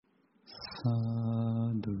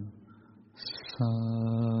साधु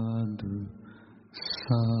साधु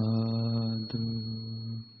साधु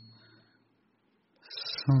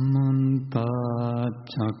समन्ता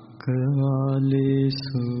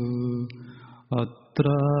चक्रवालेषु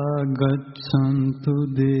अत्रा गच्छन्तु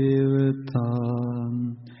देवता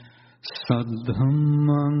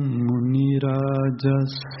सद्धम्मं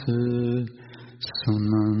मुनिराजस्य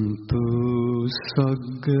सुनन्तु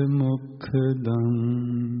सग्मुखदं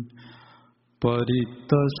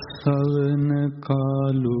परितस्सवन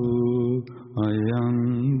कालो अयं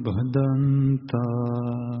भदन्ता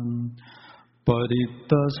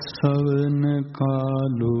परितस्सवन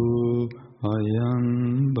कालो अयं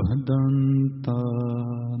भदन्ता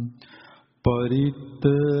परित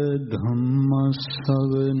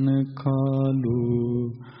धम्मस्सवन कालो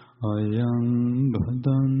अयं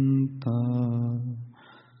भदन्ता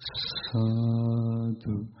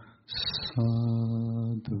साधु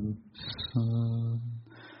साधु साधु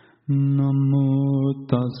नमो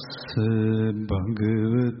तस्से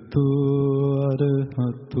भगवतो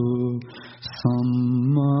अरहतो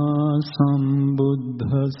सम्मा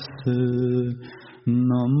सम्बुद्धस्से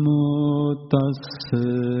नमो तस्से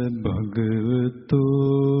भगवतो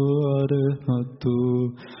अरहतो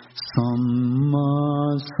सम्मा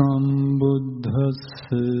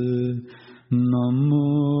सम्बुद्धस्से नमो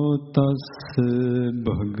तस्से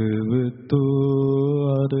भगवतो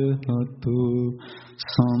अरहतो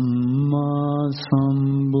सम्मा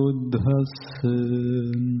सम्बुद्धस्से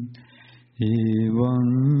एवं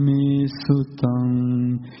मे सुतं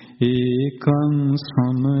एकं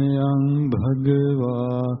समयं भगवा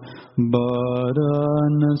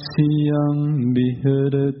वाराणस्यां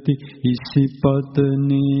विहरति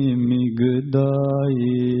इसिपत्नी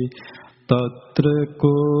मिगदाये तत्र को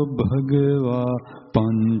भगवा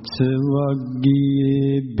पंचवग्ये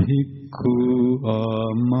भिक्खु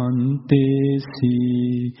आमन्तेसि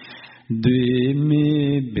द्वे मे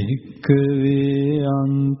भिक्खवे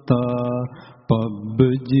अन्ता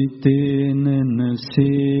पब्बजितेन न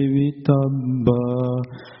सेवितब्बा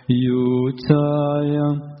यो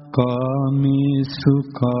चायं कामेषु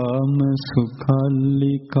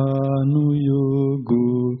कामसुखाल्लिकानुयोगो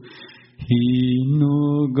हीनो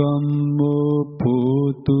गम्मो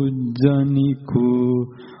पोतुज्जनिको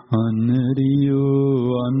अनरियो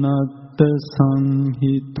अनत्तसंहितो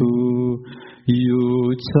यो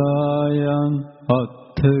चायं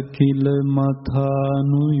अथ किल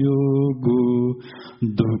मथानुयोगो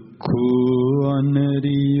दुःखो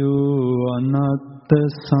अनरियो अनत्तसंहितो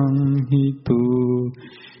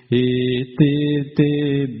एते ते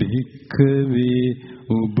भिक्खवे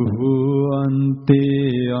उभो अन्ते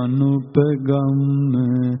अनुपगम्य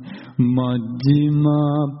मज्जिमा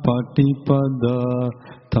पटिपदा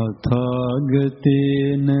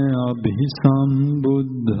तथागतेन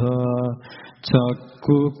अभिसम्बुद्धा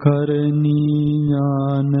चक्षुकर्णी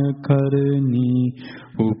ज्ञानकर्णी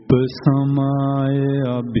उपसमाय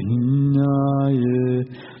अभिज्ञाय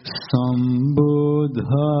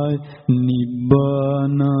सम्बोधाय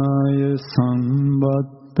निब्बानाय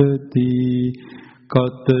संवत्तति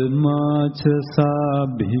कतमाच सा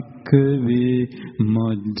भिक्खवे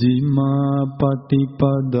मज्जिमा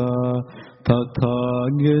पटिपदा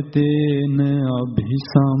तथागतेन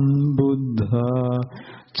अभिसम्बुद्धा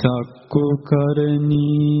चक्षुकर्णी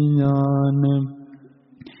ज्ञान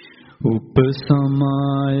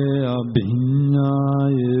उपसमाय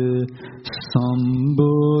अभिज्ञाय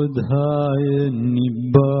सम्बोधाय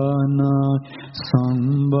निब्बानाय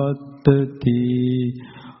संवत्तति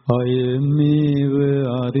अयमेव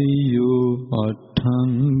आर्यो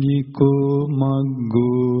अष्टाङ्गिको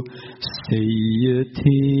मग्गो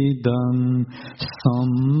सेयथीदं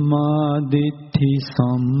सम्मादिट्ठि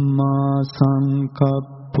सम्मा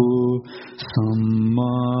संकप्पो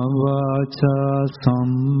सम्मा वाचा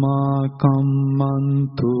सम्मा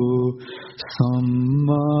कम्मन्तो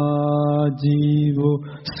सम्मा जीवो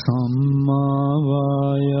सम्मा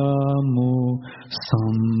वायामो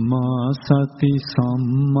सम्मा सति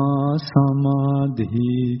सम्मा समाधि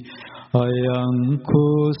अयं को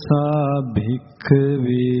सा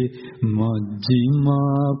भिक्खवे मज्जिमा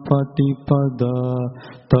पटिपदा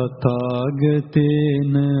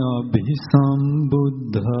तथागतेन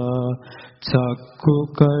अभिसम्बुद्धा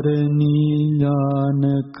चक्षुकर्णी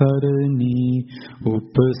ज्ञानकर्णी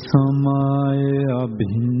उपसमाय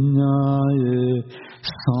अभिज्ञाय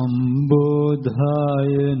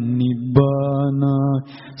सम्बोधाय निब्बानाय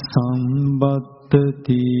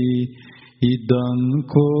संवत्तति ඉදං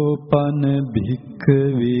කෝපන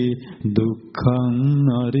භික්ඛවේ දුක්ඛං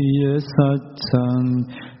අරිය සත්‍යං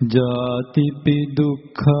ජාතිපි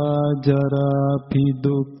දුක්ඛා ජරාපි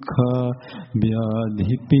දුක්ඛා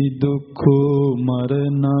ව්‍යාධිපි දුක්ඛෝ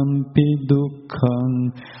මරණම්පි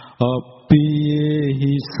දුක්ඛං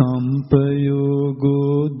අප්පියේහි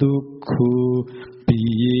සම්පයෝගෝ දුක්ඛෝ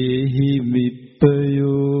පියේහි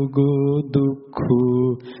විප්පයෝගෝ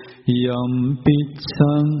දුක්ඛෝ යම්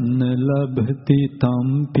පිච්ඡං ලබති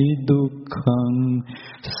තම්පි දුක්ඛං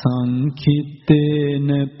සංකිට්ඨේන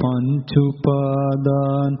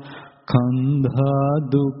පංචුපාදාන කන්ධා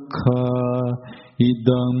දුක්ඛා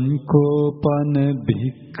ඉදං කෝපන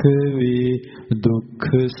භික්ඛවේ දුක්ඛ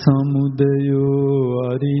සමුදයෝ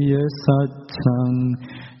අරිය සත්‍යං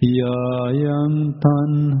යායං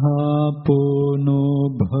තණ්හා පෝනෝ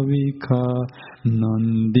භවිකා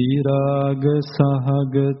නන්දි රාග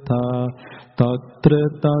සහගතා తత్ర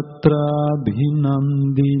తత్రాభినందిని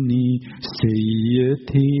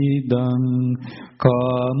සේයතිදං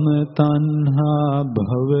කාම තණ්හා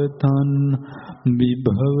භව තණ්හා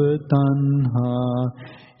විභව තණ්හා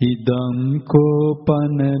ඉදං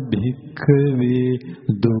කෝපන භික්ඛවේ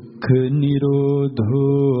දුක්ඛ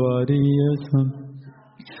නිරෝධෝ අරිය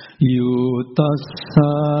යෝ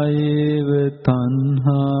තස්සායේව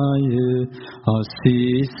තණ්හාය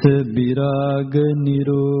අසීස විරාග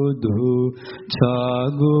නිරෝධෝ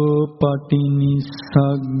ඡාගෝ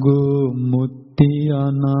පටිනිස්සග්ගෝ මුත්‍ති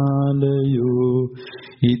අනාලයෝ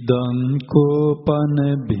ඉදං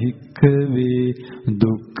කෝපන භික්ඛවේ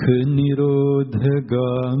දුක්ඛ නිරෝධ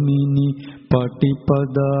ගාමිනි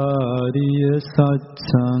පටිපදාරිය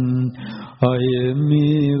සත්‍යං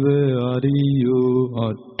අයමේව අරියෝ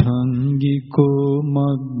අට්ඨංගිකෝ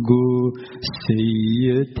මග්ගෝ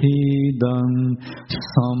සේයතිදං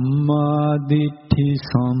සම්මා දිට්ඨි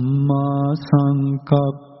සම්මා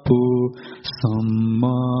සංකප්පෝ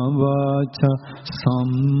සම්මා වාචා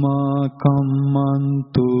සම්මා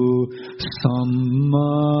කම්මන්තෝ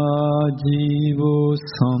සම්මා ජීවෝ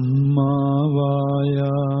සම්මා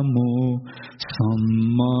වායාමෝ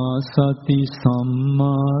සම්මා සති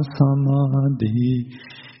සම්මා සමාධි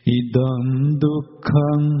ඉදං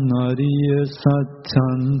දුක්ඛං අරිය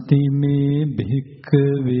සත්‍යන්ති මේ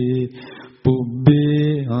භික්ඛවේ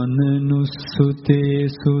පුබ්බේ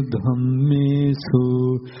අනනුස්සුතේසු ධම්මේසු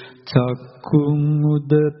චක්කුං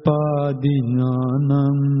උදපාදි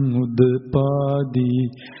ඥානං උදපාදි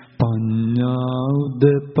පඤ්ඤා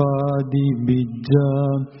උදපාදි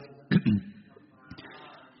විජ්ජා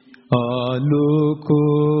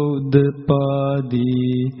ආලෝකෝ උදපාදි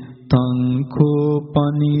තං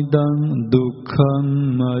කෝපනිදං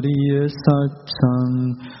දුක්ඛං අරිය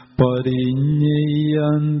සත්‍යං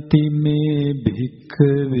පරිඤ්ඤයන්ති මේ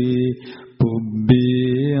භික්ඛවේ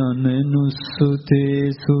පුබ්බේ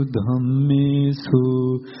අනනුස්සුතේසු ධම්මේසු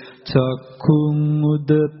චක්ඛුං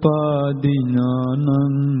උදපාදි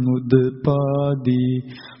ඥානං උදපාදි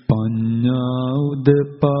පඤ්ඤා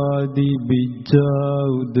උදපාදි විජ්ජා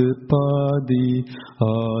උදපාදි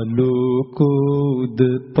ආලෝකෝ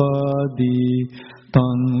උදපාදි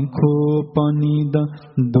තං කෝපනිදං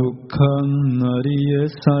දුක්ඛං අරිය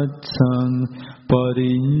සත්‍යං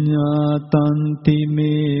පරිඤ්ඤාතන්ති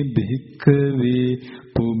මේ භික්ඛවේ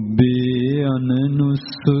පුබ්බේ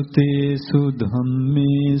අනනුස්සුතේසු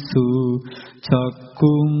ධම්මේසු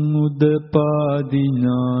චක්කුං උදපාදි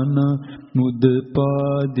ඥාන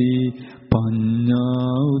උදපාදි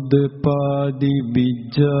පඤ්ඤා උදපාදි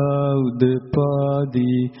විජ්ජා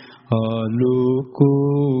උදපාදි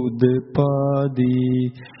ආලෝකෝ උදපාදි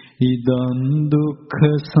ඉදං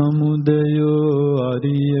දුක්ඛ සමුදයෝ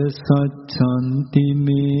අරිය සත්‍යන්ති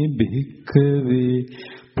මේ භික්ඛවේ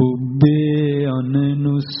පුබ්බේ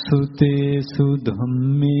අනනුස්සුතේසු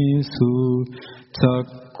ධම්මේසු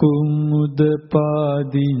චක්කුං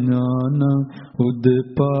උදපාදි ඥාන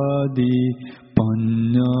උදපාදි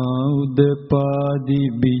පඤ්ඤා උදපාදි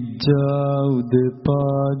විජ්ජා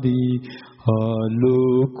උදපාදි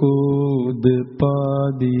ආලෝකෝ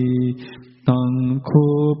උදපාදි තං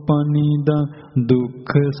කෝපනිදං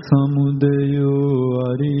දුක්ඛ සමුදයෝ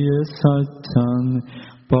අරිය සත්‍යං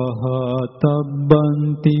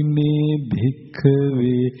පහතබ්බන්ති මේ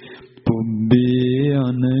භික්ඛවේ පුබ්බේ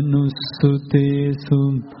අනනුස්සුතේසු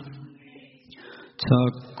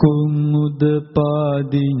චක්කුං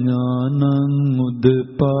උදපාදි ඥානං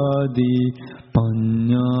උදපාදි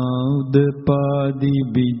පඤ්ඤා උදපාදි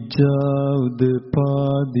විජ්ජා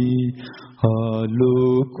උදපාදි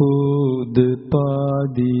ආලෝකෝ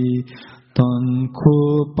උදපාදි තං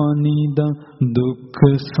කෝපනිදං දුක්ඛ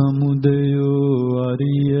සමුදයෝ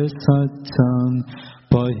අරිය සත්‍යං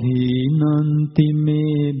පහීනන්ති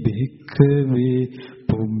මේ භික්ඛවේ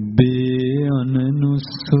පුබ්බේ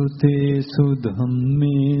අනනුස්සතේසු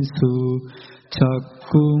ධම්මේසු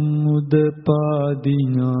චක්කුං උදපාදි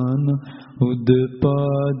ඥාන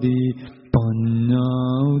උදපාදි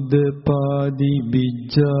පඤ්ඤා උදපාදි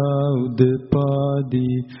විජ්ජා උදපාදි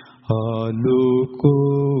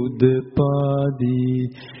ආලෝකෝ උදපාදි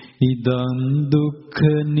ඉදං දුක්ඛ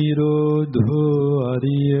නිරෝධෝ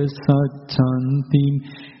අරිය සත්‍යන්ති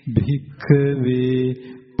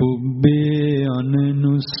භික්ඛවේ පුබ්බේ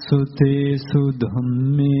අනනුස්සතේසු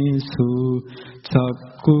ධම්මේසු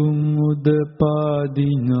චක්කුං උදපාදි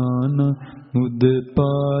ඥාන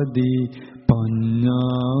උදපාදි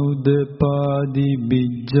පඤ්ඤා උදපාදි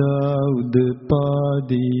විජ්ජා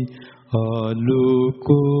උදපාදි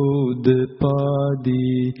ආලෝකෝ උදපාදි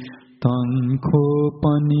තං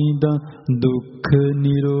කෝපනිද දුක්ඛ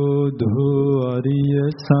නිරෝධෝ අරිය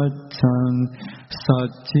සත්‍යං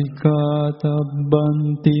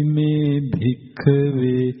සච්චිකාතබ්බන්ති මේ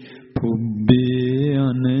භික්ඛවේ පුබ්බේ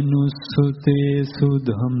අනනුස්සතේසු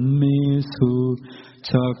ධම්මේසු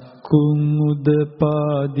චක්කුං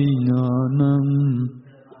උදපාදි ඥානං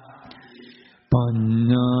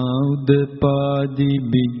පඤ්ඤා උදපාදි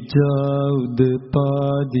විජ්ජා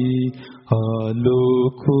උදපාදි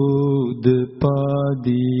ආලෝකෝ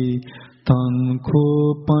උදපාදි තං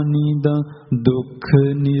කෝපනිද දුක්ඛ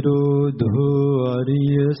නිරෝධෝ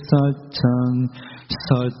අරිය සත්‍යං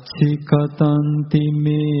සච්චිකතන්ති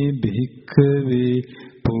මේ භික්ඛවේ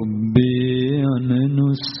පුබ්බේ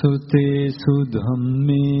අනනුස්සතේසු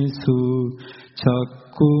ධම්මේසු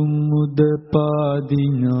චක්කුං උදපාදි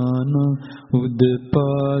ඥාන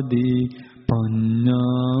උදපාදි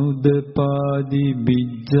පඤ්ඤා උදපාදි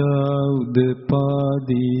විජ්ජා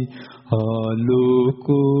උදපාදි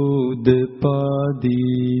ආලෝකෝ උදපාදි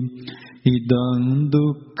ඉදං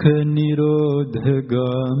දුක්ඛ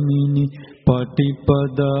නිරෝධගාමිනී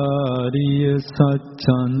පටිපදාරිය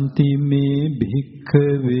සච්ඡන්ති මේ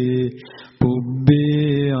භික්ඛවේ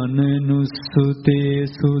පුබ්බේ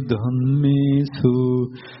අනනුස්සතේසු ධම්මේසු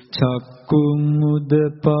චක්කුං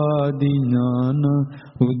උදපාදි ඥාන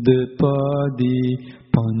උදපාදි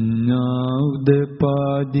පඤ්ඤා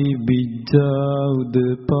උදපාදි විජ්ජා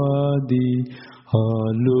උදපාදි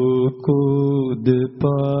ආලෝකෝ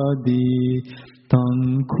උදපාදි තං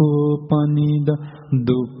කෝපනිද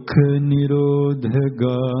දුක්ඛ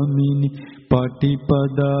නිරෝධගාමිනී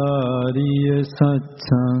පටිපදාරිය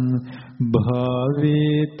සච්ඡං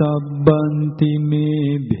භාවේ තබ්බන්ති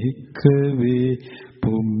මේ භික්ඛවේ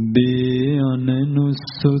පුබ්බේ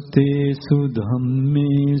අනනුස්සතේසු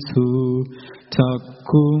ධම්මේසු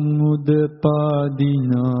චක්කුං උදපාදි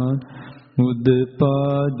ඥාන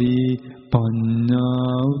උදපාදි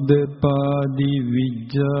පඤ්ඤා උදපාදි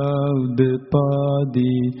විජ්ජා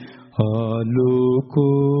උදපාදි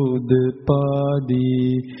ආලෝකෝ උදපාදි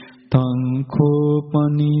තං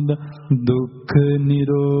කෝපනිද දුක්ඛ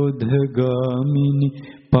නිරෝධගාමිනී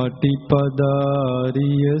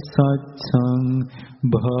පටිපදාරිය සච්ඡං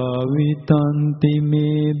භාවිතන්ති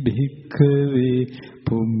මේ භික්ඛවේ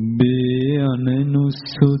පුබ්බේ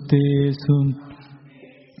අනනුස්සතේසු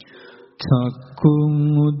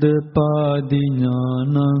චක්කුං උදපාදි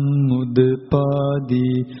ඥානං උදපාදි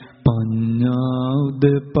පඤ්ඤා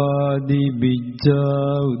උදපාදි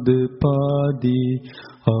විජ්ජා උදපාදි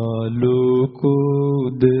ආලෝකෝ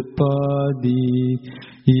උදපාදි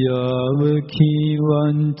යාව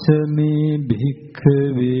කීවංච මේ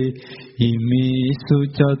භික්ඛවේ ඉමේසු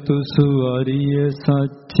චතුසු අරිය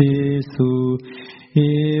සච්චේසු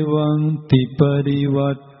එවං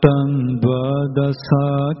තිපරිවට්ටං ද්වාදසාකාරං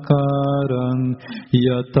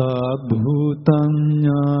යතා භූතං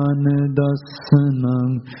ඥාන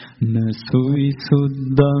දස්සනං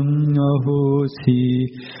නසුවිසුද්ධං අහෝසි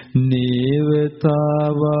නේවතාවාහං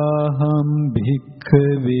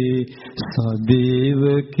භික්ඛවේ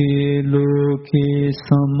සදේවකේ ලෝකේ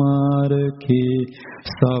සමාරකේ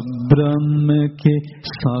සබ්‍රාහ්මකේ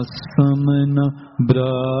සස්සමන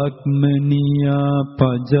බ්‍රාහ්මනියා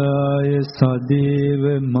පජාය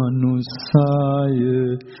සදේව මනුස්සාය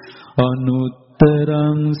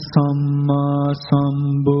අනුත්තරං සම්මා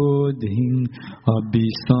සම්බෝධින්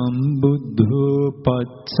අபிසම්බුද්ධෝ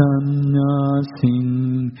පච්චඤ්ඤාසින්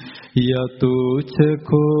යතෝ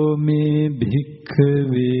චකෝ මේ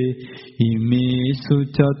භික්ඛවේ ඉමේසු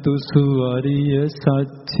චතුසු අරිය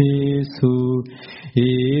සච්චේසු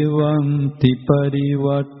එවං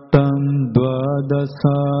තිපරිවට්ඨ තං ද්වාදසාකාරං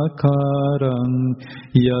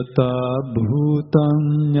යතා භූතං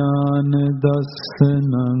ඥාන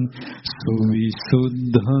දස්සනං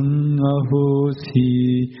සුවිසුද්ධං අහෝසි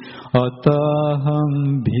අතහං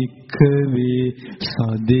භික්ඛවේ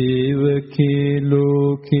සදේවකේ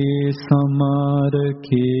ලෝකේ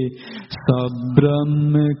සමාරකේ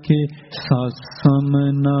සබ්‍රාහ්මකේ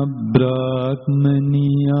සස්සමන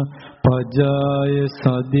බ්‍රාහ්මනිය පජාය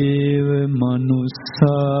සදේව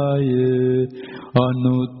මනුස්සාය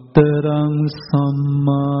අනුත්තරං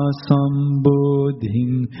සම්මා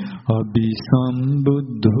සම්බෝධිං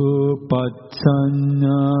අபிසම්බුද්ධෝ පච්චඤ්ඤාසින්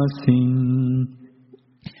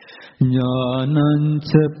ඥානං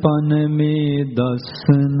ච පනමේ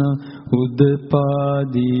දස්සන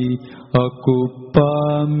උදපාදී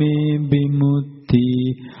අකුප්පාමේ විමුක්ති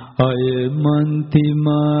අයමන්ති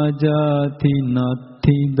මාජාති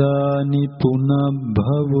නත්තිදානි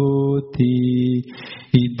පුනබ්භවෝති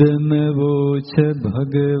ඉදම වෝච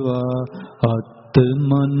භගවා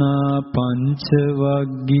අත්තමනා පංච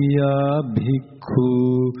වග්ගියා භික්ඛු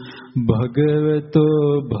භගවතෝ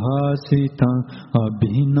භාසිතං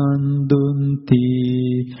අභිනන්දුන්ති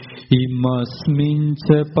ඉමස්මින් ච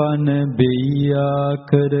පන බෙය්‍යාකරණස්මින්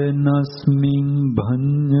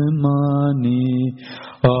භඤ්ඤමානේ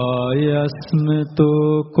ආයස්මතෝ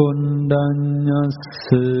කොණ්ඩඤ්ඤස්ස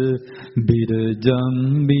බිරජං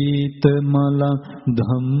බීතමලං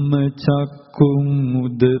ධම්මචක්කුං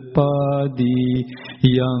උදපාදී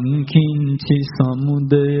යං කිංචි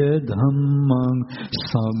සමුදය ධම්මං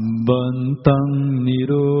සම්බන්තං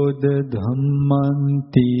නිරෝධ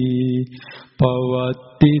ධම්මන්ති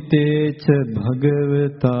පවත්ති තේච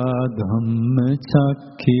භගවතා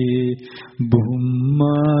ධම්මචක්ඛේ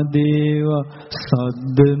බුම්මා දේව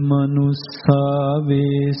සද්ද මනුස්සා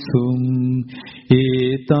වේසුං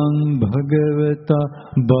ඒතං භගවතා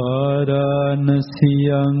බාරාණසියං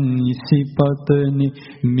ඉසිපතනි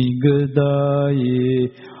මිගදායේ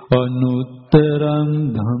අනුත්තරං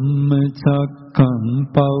ධම්මචක්ඛං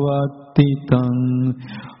පවත්තිතං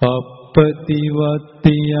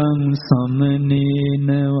අප්පතිවත්තියං සමනේන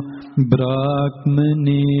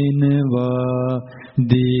බ්‍රාහ්මනේන වා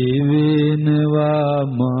දේවේන වා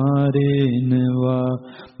මාරේන වා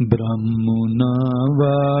බ්‍රහ්මුණා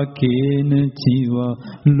වා කේන චිවා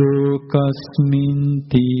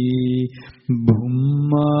ලෝකස්මින්ති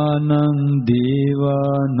බුම්මානං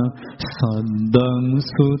දේවාන සද්දං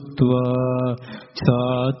සුත්වා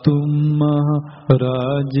චාතුම්මහ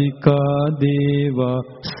රාජිකා දේවා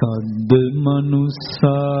සද්ද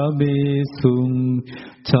මනුස්සා වේසුං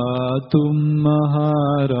චාතුම්මහ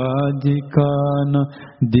රාජිකාන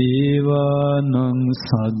දේවානං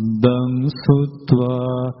සද්දං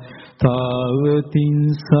සුත්වා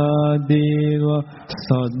තාවතින්සා දේව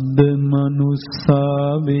සද්ද මනුස්සා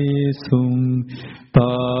වේසුං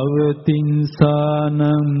තාවතින්සානං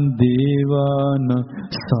දේවාන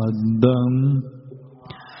සද්දං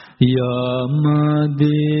යාමා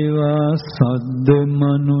දේවා සද්ද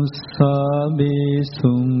මනුස්සා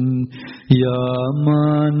වේසුං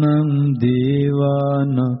යාමානං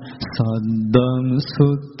දේවාන සද්දං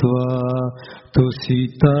සුත්වා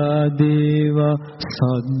තුසිතා දේවා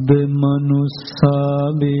සද්ද මනුස්සා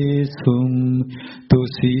වේසුං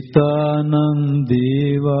තුසිතානං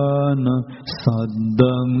දේවාන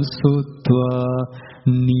සද්දං සුත්වා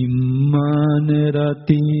නිම්මාන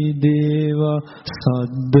රති දේවා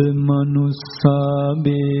සද්ද මනුස්සා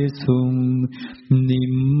වේසුං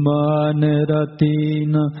නිම්මාන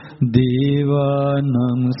රතින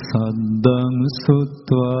දේවානං සද්දං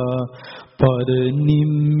සුත්වා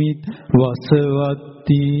පරනිම්මිත්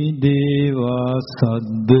වසවත්ති දේවා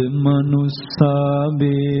සද්ද මනුස්සා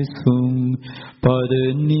වේසුං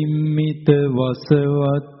පරනිම්මිත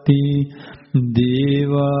වසවත්ති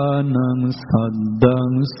දේවානං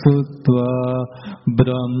සද්දං සුත්වා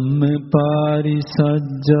බ්‍රහ්ම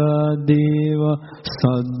පාරිසජ්ජා දේවා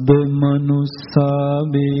සද්ද මනුස්සා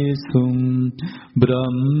වේසුං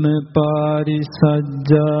බ්‍රහ්ම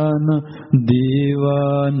පාරිසජ්ජාන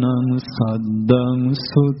දේවානං සද්දං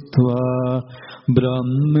සුත්වා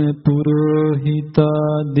බ්‍රහ්ම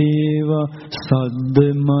පුරෝහිතා දේවා සද්ද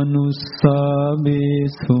මනුස්සා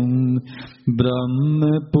වේසුං බ්‍රහ්ම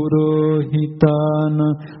පුරෝහිතාන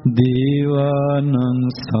දේවානං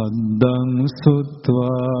සද්දං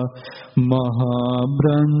සුත්වා මහා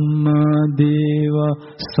බ්‍රහ්මා දේවා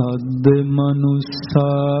සද්ද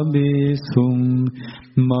මනුස්සා වේසුං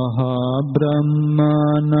මහා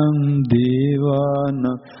බ්‍රහ්මානං දේවානං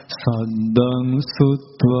සද්දං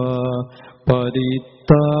සුත්වා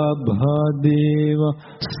පරිත්තාභා දේව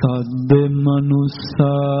සද්ද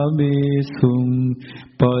මනුස්සා වේසුං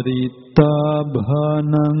ปริตตาภา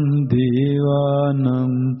นังเดวานัง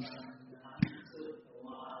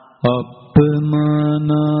อัปปมา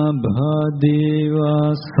นาภาเดวะ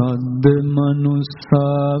สัตตมนุสสา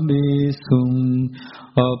เบสุง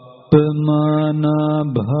อัปปมานา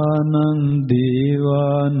ภานังเดวา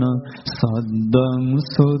นังสัตตัง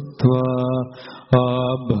สุตวาอา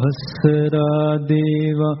ภัสสราเด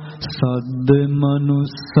วะสัตตมนุ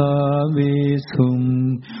สสาเวสุง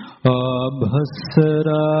อาภัสสร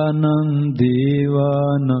านังเดวา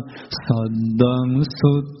นังสัตตัง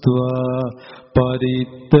สุตวาปริต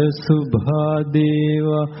ตสุภาเดว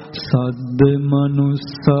ะสัตตมนุส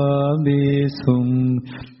สาเวสุง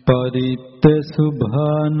ปริตตสุภ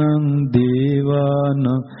านังเดวา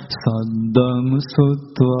นังสัตตังสุ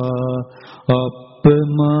ตวาอัปป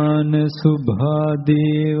มาณสุภาเด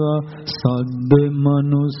วะสัตตม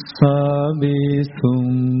นุสสาเวสุง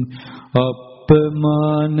อัปปมา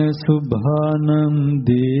ณสุภานังเ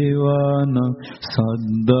ดวานังสัต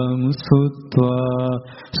ตังสุตวา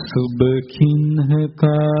สุบคินหก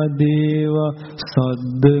าเดวะสัต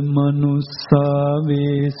ตมนุสสาเว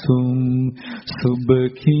สุงสุบ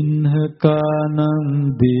คินหกานัง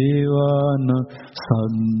เดวานังสั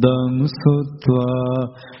ตตังสุตวา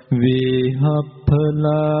เวหัพพล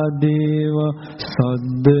าเดวะสัต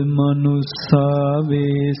ตมนุสสาเว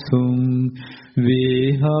สุงเว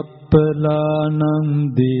หัพพลานัง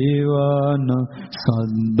เดวานังสั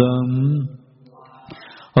ตตัง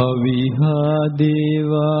อวิหาเด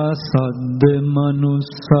วะสัตตมนุส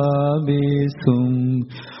สาเวสุง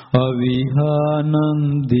อวิหานัง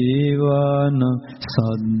เดวานังสั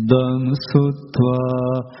ตตังสุตวา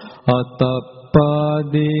อัตตปา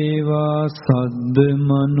เดวะสัตต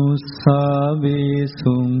มนุสสาเว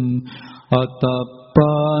สุงอัตตป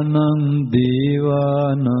านังเดวา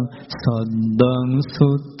นังสัตตัง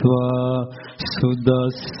สุตวาสุดั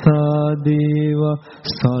สสาเดวะ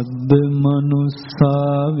สัตตมนุสสา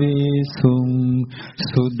เวสุง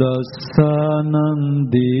สุดัสสานัง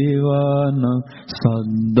เดวานังสัต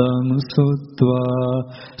ตังสุตวา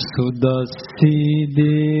สุดัสสีเด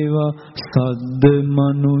วะสัตตม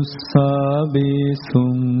นุสสาเวสุ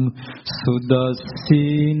งสุดัสสี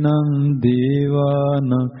นังเดวา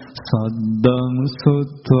นังสัตตังสุ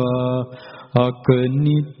ตวาอก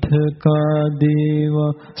นิทกาเดวะ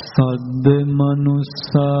สัตตมนุส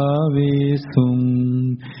สาเวสุง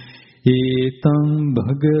เอตังภะ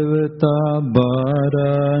คะวตาบาร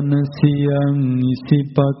านสียังอิสิ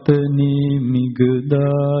ปตนิมิกด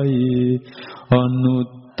ายอนุต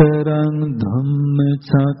ตรังธัมม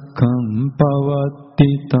จักขังปวัต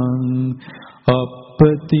ติตังอัปป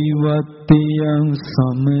ติวัตติยังสั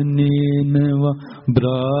มเนนวะบร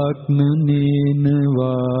ากมเนนว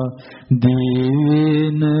ะเดเว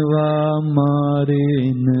นวะมาเร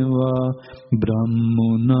นวะบรม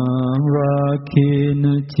มุนาวะเคน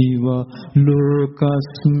จิวะโลกั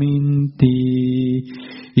สมินติ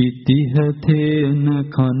อิติหะเทน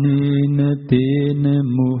คเนนเตน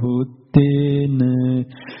มุหุเตน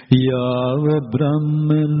ยาวะบรม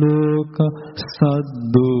โลกสัต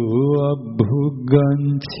โตอับหุกัญ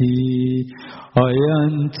ชีอายั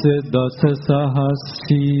ญชดัสสหัส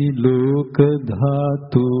สีโลกธา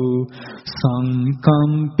ตุสังคั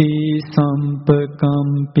มปิสัมปคัม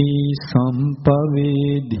ปิสัมปเว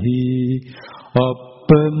ดีอัปป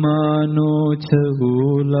มาโนชหุ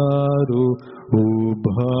ลาโรอุบ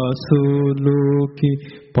าสุโลกิ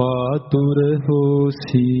ปาตุระโห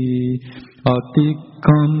สีอติ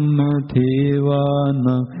คัมมเทวา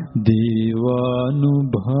นังเดวานุ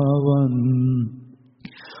ภาวัน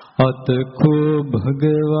อัตโคภะค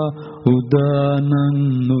ะวะอุดานัง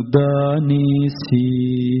นุดานิสี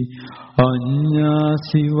อัญญา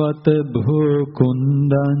สิวัตโภคุณ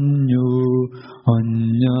ดัญโยอัญ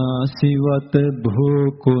ญาสิวัตโภ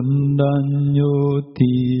คุณดัญโย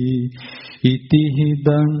ติอิติหิ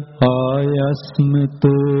ดังอายัสมโต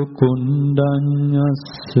คุณดัญญัส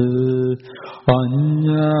สะอัญ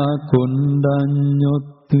ญาคุณดัญโย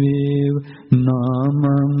เตวนา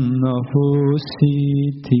มังนะโหสิ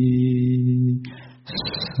ติ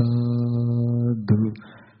สาธุ